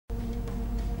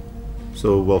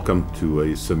So welcome to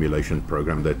a simulation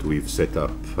program that we've set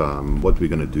up. What we're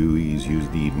going to do is use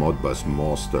the Modbus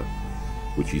Master,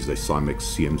 which is the Simex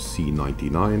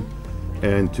CMC-99,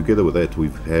 and together with that we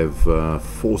have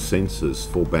 4 sensors,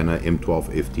 4 banner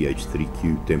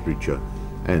M12FTH3Q temperature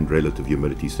and relative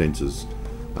humidity sensors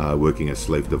working as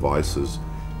slave devices.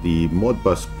 The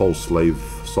Modbus Poll Slave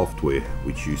software,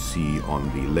 which you see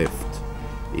on the left,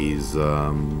 is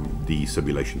the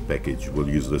simulation package. We'll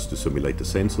use this to simulate the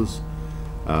sensors.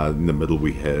 In the middle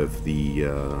we have the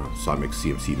Simex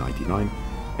CMC-99,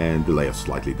 and the layout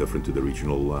slightly different to the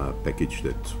original package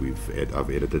that I've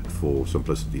edited for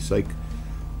simplicity's sake.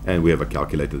 And we have a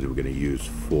calculator that we're going to use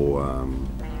for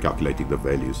calculating the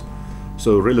values.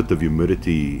 So relative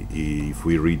humidity, if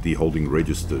we read the holding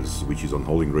registers, which is on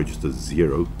holding register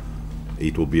 0,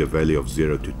 it will be a value of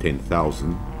 0 to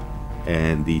 10,000.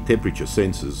 And the temperature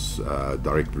sensors,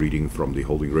 direct reading from the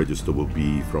holding register, will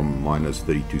be from minus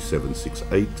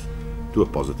 32768 to a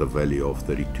positive value of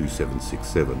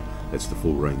 32767. That's the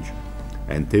full range.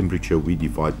 And temperature we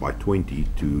divide by 20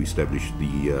 to establish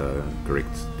the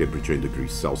correct temperature in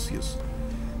degrees Celsius.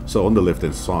 So on the left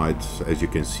hand side, as you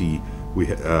can see,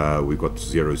 we've got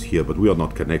zeros here, but we are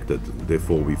not connected.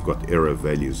 Therefore we've got error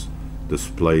values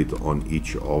displayed on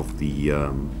each of the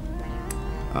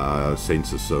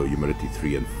sensors, so humidity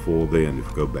 3 and 4 there, and if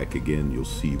we go back again you'll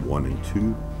see 1 and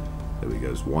 2. There we go,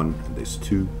 there's 1 and there's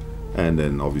 2, and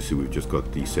then obviously we've just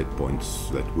got the set points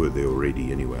that were there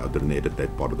already anyway. I didn't edit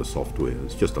that part of the software,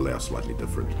 it's just a layout slightly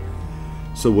different.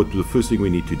 So the first thing we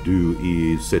need to do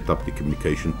is set up the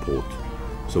communication port.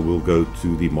 So we'll go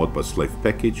to the Modbus Slave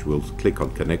package, we'll click on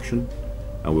connection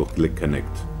and we'll click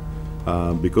connect.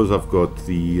 Because I've got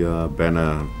the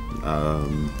banner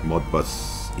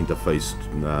Modbus interfaced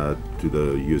to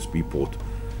the USB port,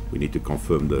 we need to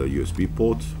confirm the USB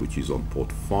port, which is on port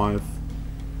 5.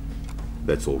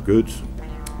 That's all good.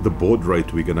 The baud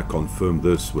rate, we're going to confirm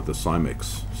this with the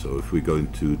Simex. So if we go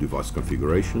into device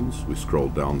configurations, we scroll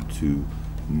down to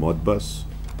Modbus,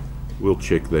 we'll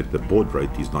check that the baud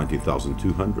rate is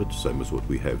 19,200, same as what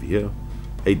we have here.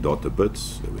 8 data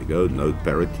bits, there we go, no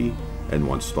parity, and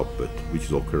 1 stop bit, which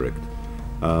is all correct.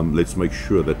 Let's make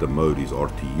sure that the mode is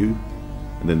RTU.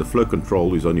 And then the flow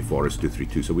control is only for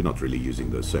RS-232, so we're not really using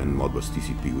this, and Modbus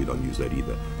TCP, we don't use that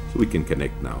either. So we can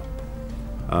connect now.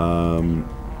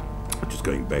 Just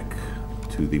going back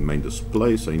to the main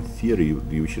display, so in theory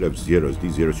we should have zeros.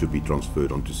 These zeros should be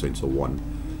transferred onto sensor 1.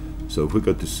 So if we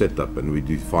go to setup and we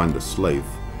define the slave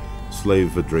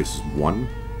address 1,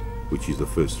 which is the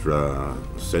first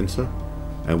sensor,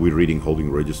 and we're reading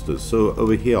holding registers. So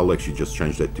over here I'll actually just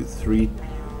change that to 3,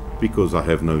 because I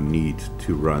have no need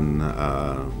to run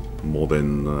more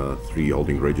than 3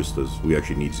 holding registers. We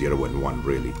actually need 0 and 1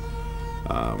 really.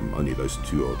 Only those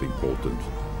 2 are important.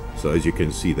 So as you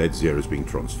can see, that 0 is being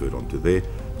transferred onto there.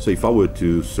 So if I were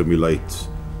to simulate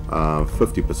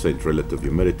 50% relative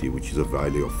humidity, which is a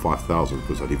value of 5,000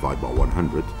 because I divide by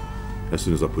 100, as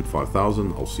soon as I put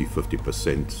 5,000, I'll see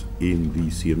 50% in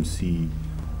the CMC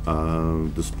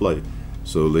display.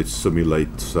 So let's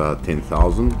simulate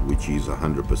 10,000, which is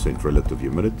 100% relative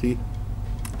humidity,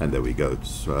 and there we go,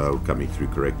 it's coming through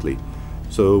correctly.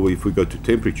 So if we go to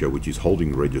temperature, which is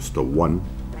holding register 1,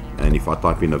 and if I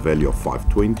type in a value of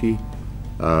 520,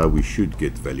 we should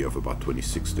get value of about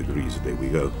 26 degrees. There we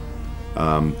go.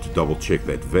 To double check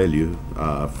that value,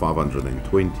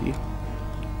 520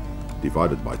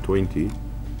 divided by 20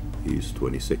 is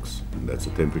 26, and that's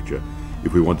the temperature.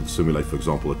 If we wanted to simulate, for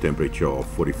example, a temperature of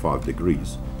 45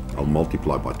 degrees, I'll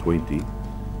multiply by 20,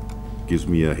 gives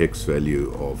me a hex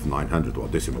value of 900, or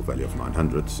decimal value of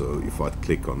 900. So if I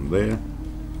click on there,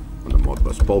 on the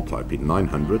Modbus Poll, type in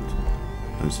 900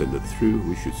 and send it through,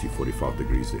 we should see 45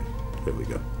 degrees there. There we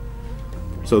go.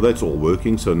 So that's all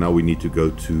working. So now we need to go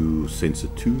to sensor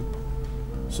 2.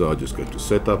 So I just go to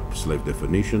setup, slave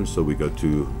definition, so we go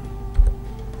to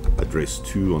address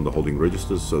 2 on the holding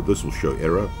registers. So this will show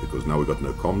error because now we've got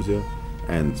no comms here,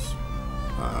 and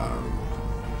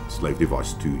slave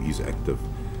device 2 is active.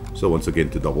 So once again,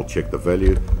 to double check the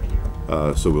value,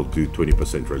 so we'll do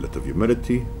 20% relative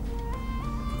humidity,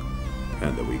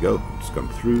 and there we go, it's come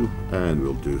through, and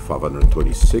we'll do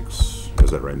 526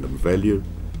 as a random value,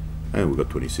 and we've got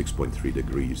 26.3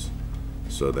 degrees.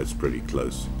 So that's pretty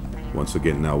close. Once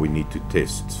again, now we need to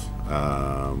test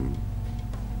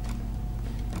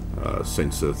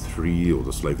sensor 3, or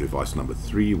the slave device number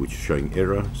 3, which is showing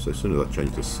error. So as soon as I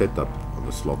change the setup on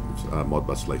the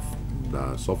Modbus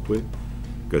Slave software,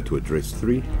 go to address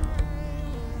 3,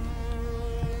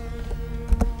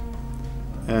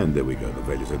 and there we go, the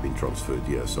values have been transferred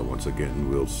here. So once again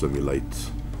we'll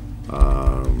simulate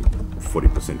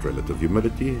 40% relative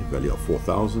humidity, value of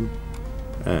 4000,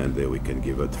 and there we can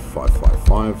give it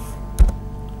 555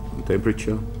 on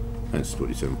temperature, and it's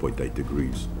 27.8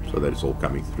 degrees. So that is all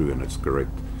coming through and it's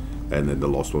correct. And then the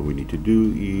last one we need to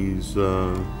do is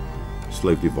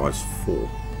slave device 4.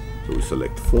 So we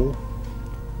select 4,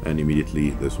 and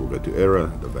immediately this will go to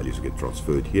error. The values get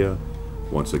transferred here.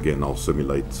 Once again, I'll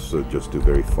simulate, so just to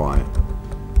verify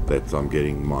that I'm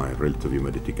getting my relative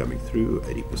humidity coming through,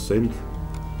 80%,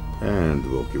 and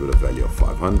we'll give it a value of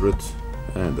 500,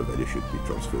 and the value should be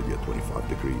transferred here, 25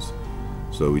 degrees.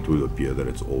 So it will appear that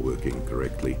it's all working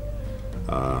correctly.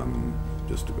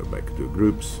 Just to go back to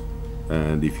groups,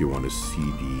 and if you want to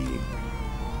see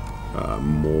the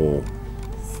more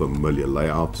familiar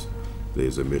layout,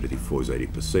 there's humidity 4 is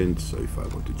 80%, so if I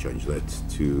want to change that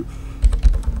to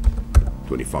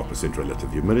 25%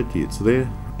 relative humidity, it's there,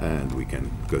 and we can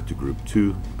go to group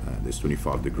 2, and there's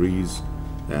 25 degrees,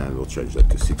 and we'll change that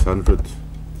to 600,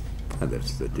 and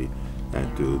that's 30.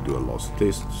 And to do a last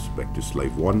test, back to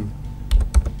slave 1,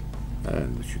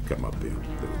 and it should come up there.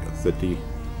 There we go, 30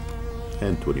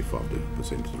 and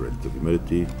 25% relative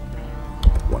humidity,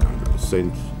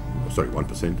 100%, sorry,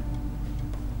 1%.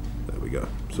 There we go.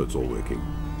 So it's all working.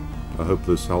 I hope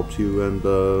this helps you, and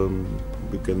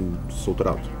we can sort it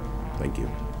out. Thank you.